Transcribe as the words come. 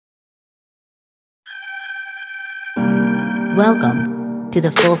Welcome to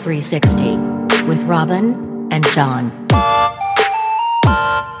the Full 360 with Robin and John.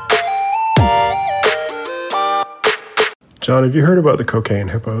 John, have you heard about the cocaine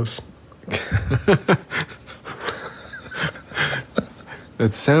hippos?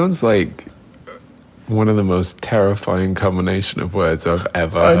 That sounds like one of the most terrifying combination of words I've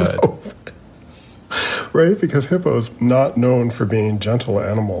ever heard. I know. Right? Because hippos, not known for being gentle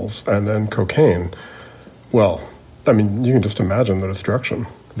animals, and then cocaine. Well, I mean, you can just imagine the destruction.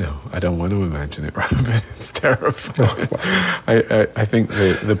 No, I don't want to imagine it, Robin. It's terrifying. I think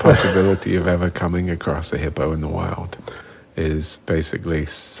the possibility of ever coming across a hippo in the wild is basically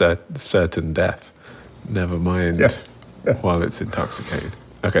certain death. Never mind while it's intoxicated.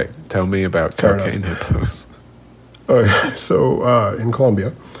 Okay, tell me about cocaine hippos. So in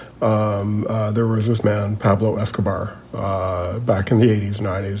Colombia, there was this man, Pablo Escobar, back in the 80s,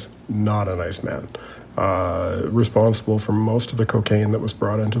 90s, not a nice man. Responsible for most of the cocaine that was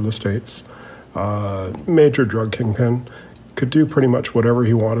brought into the States. Major drug kingpin, could do pretty much whatever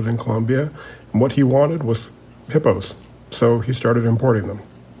he wanted in Colombia. And what he wanted was hippos. So he started importing them.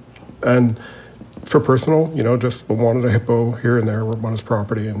 And for personal, just wanted a hippo here and there on his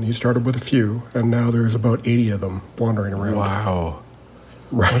property. And he started with a few, and now there's about 80 of them wandering around. Wow.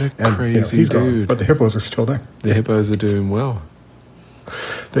 Right. What a crazy he's dude. Gone, but the hippos are still there. The hippos are doing well.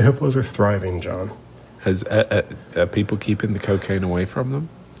 The hippos are thriving, John. Are people keeping the cocaine away from them?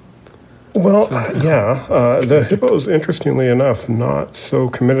 Well, the hippos, interestingly enough, not so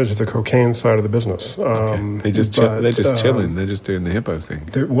committed to the cocaine side of the business. Okay. They're just chilling. They're just doing the hippo thing.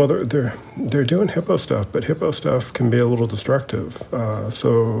 They're doing hippo stuff, but hippo stuff can be a little destructive.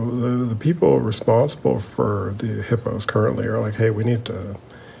 So the people responsible for the hippos currently are like, hey, we need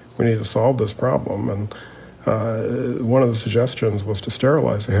to solve this problem. And one of the suggestions was to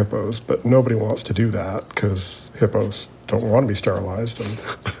sterilize the hippos, but nobody wants to do that because hippos don't want to be sterilized. And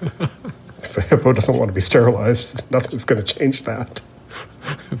if a hippo doesn't want to be sterilized, nothing's going to change that.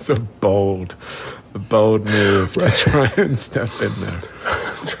 It's a bold move to try and step in there.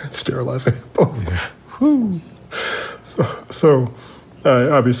 Try and sterilize a hippo. Yeah. Whew. So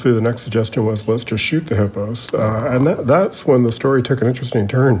obviously the next suggestion was, let's just shoot the hippos. And that's when the story took an interesting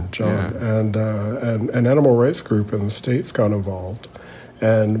turn, John. Yeah. And an animal rights group in the States got involved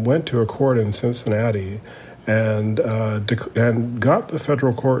and went to a court in Cincinnati and got the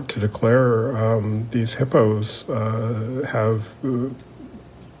federal court to declare these hippos have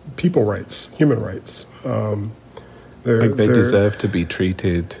people rights, human rights. They deserve to be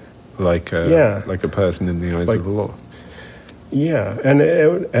treated like a person in the eyes of the law. Yeah, and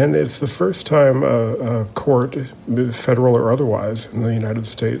it's the first time a court, federal or otherwise, in the United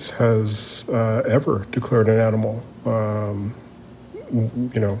States has ever declared an animal,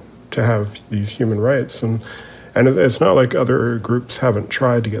 to have these human rights, and it's not like other groups haven't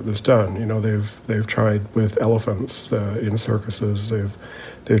tried to get this done. They've tried with elephants in circuses.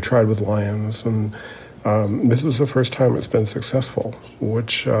 They've tried with lions, and this is the first time it's been successful.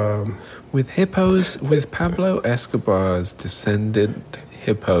 Which with hippos, with Pablo Escobar's descendant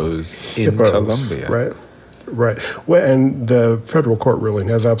hippos in Colombia, right. Well, and the federal court ruling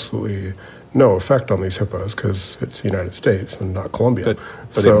has absolutely no effect on these hippos because it's the United States and not Colombia.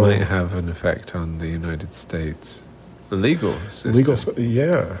 But it might have an effect on the United States legal system.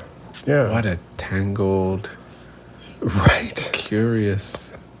 Yeah. What a tangled,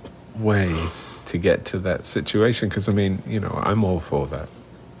 curious way to get to that situation. Because I'm all for that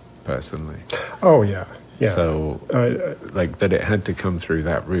personally. Oh yeah. So, that it had to come through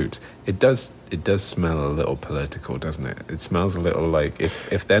that route. It does smell a little political, doesn't it? It smells a little like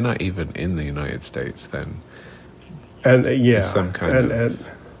if they're not even in the United States, then there's some kind of...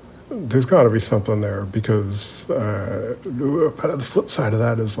 there's got to be something there because the flip side of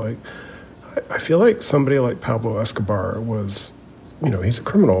that is I feel like somebody like Pablo Escobar was, he's a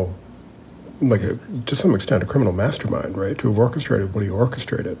criminal, to some extent a criminal mastermind, right? To have orchestrated what he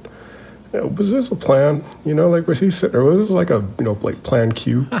orchestrated. Was this a plan? Was he sitting there? Was this like a, plan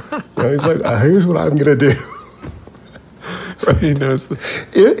Q? He's like, here's what I'm going to do. Right, he knows.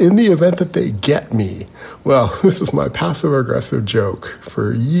 In the event that they get me, well, this is my passive-aggressive joke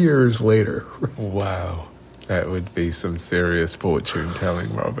for years later. Wow. That would be some serious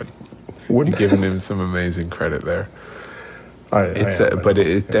fortune-telling, Robin. You're giving him some amazing credit there.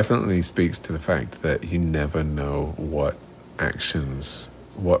 It definitely speaks to the fact that you never know what actions...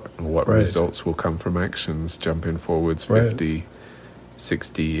 What results will come from actions jumping forwards 50,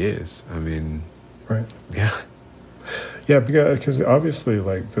 60 years. I mean... Right. Yeah. Yeah, because obviously,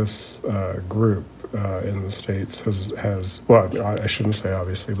 this group in the States has... Well, I shouldn't say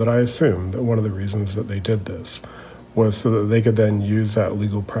obviously, but I assume that one of the reasons that they did this was so that they could then use that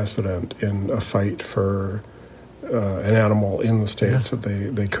legal precedent in a fight for an animal in the States that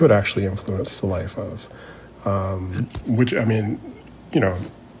they could actually influence the life of. Which, I mean, you know,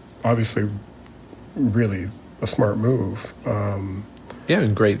 obviously really a smart move.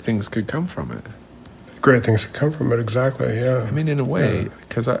 And great things could come from it. Great things could come from it, exactly, yeah. I mean, in a way,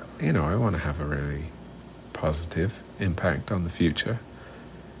 because I want to have a really positive impact on the future,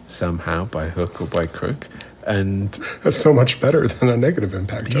 somehow, by hook or by crook. And that's so much better than a negative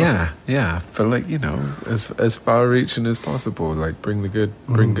impact. Yeah. But like, you know, as far reaching as possible, like bring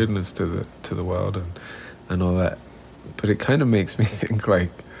goodness to the world and all that. But it kind of makes me think like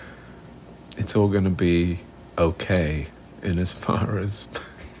it's all going to be okay in as far as,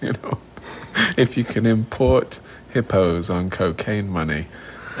 you know, if you can import hippos on cocaine money,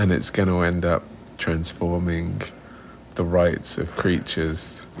 and it's going to end up transforming the rights of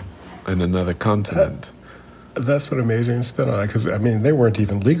creatures in another continent. That's an amazing spin on it, because, I mean, they weren't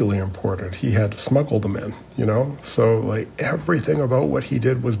even legally imported. He had to smuggle them in, you know? So, like, everything about what he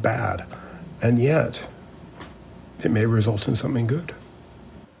did was bad. And yet, it may result in something good.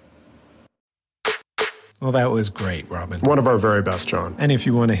 Well, that was great, Robin. One of our very best, John. And if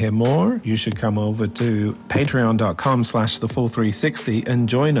you want to hear more, you should come over to patreon.com/the full360 and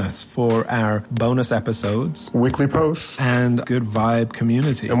join us for our bonus episodes, weekly posts, and good vibe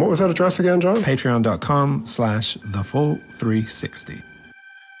community. And what was that address again, John? patreon.com/the full360.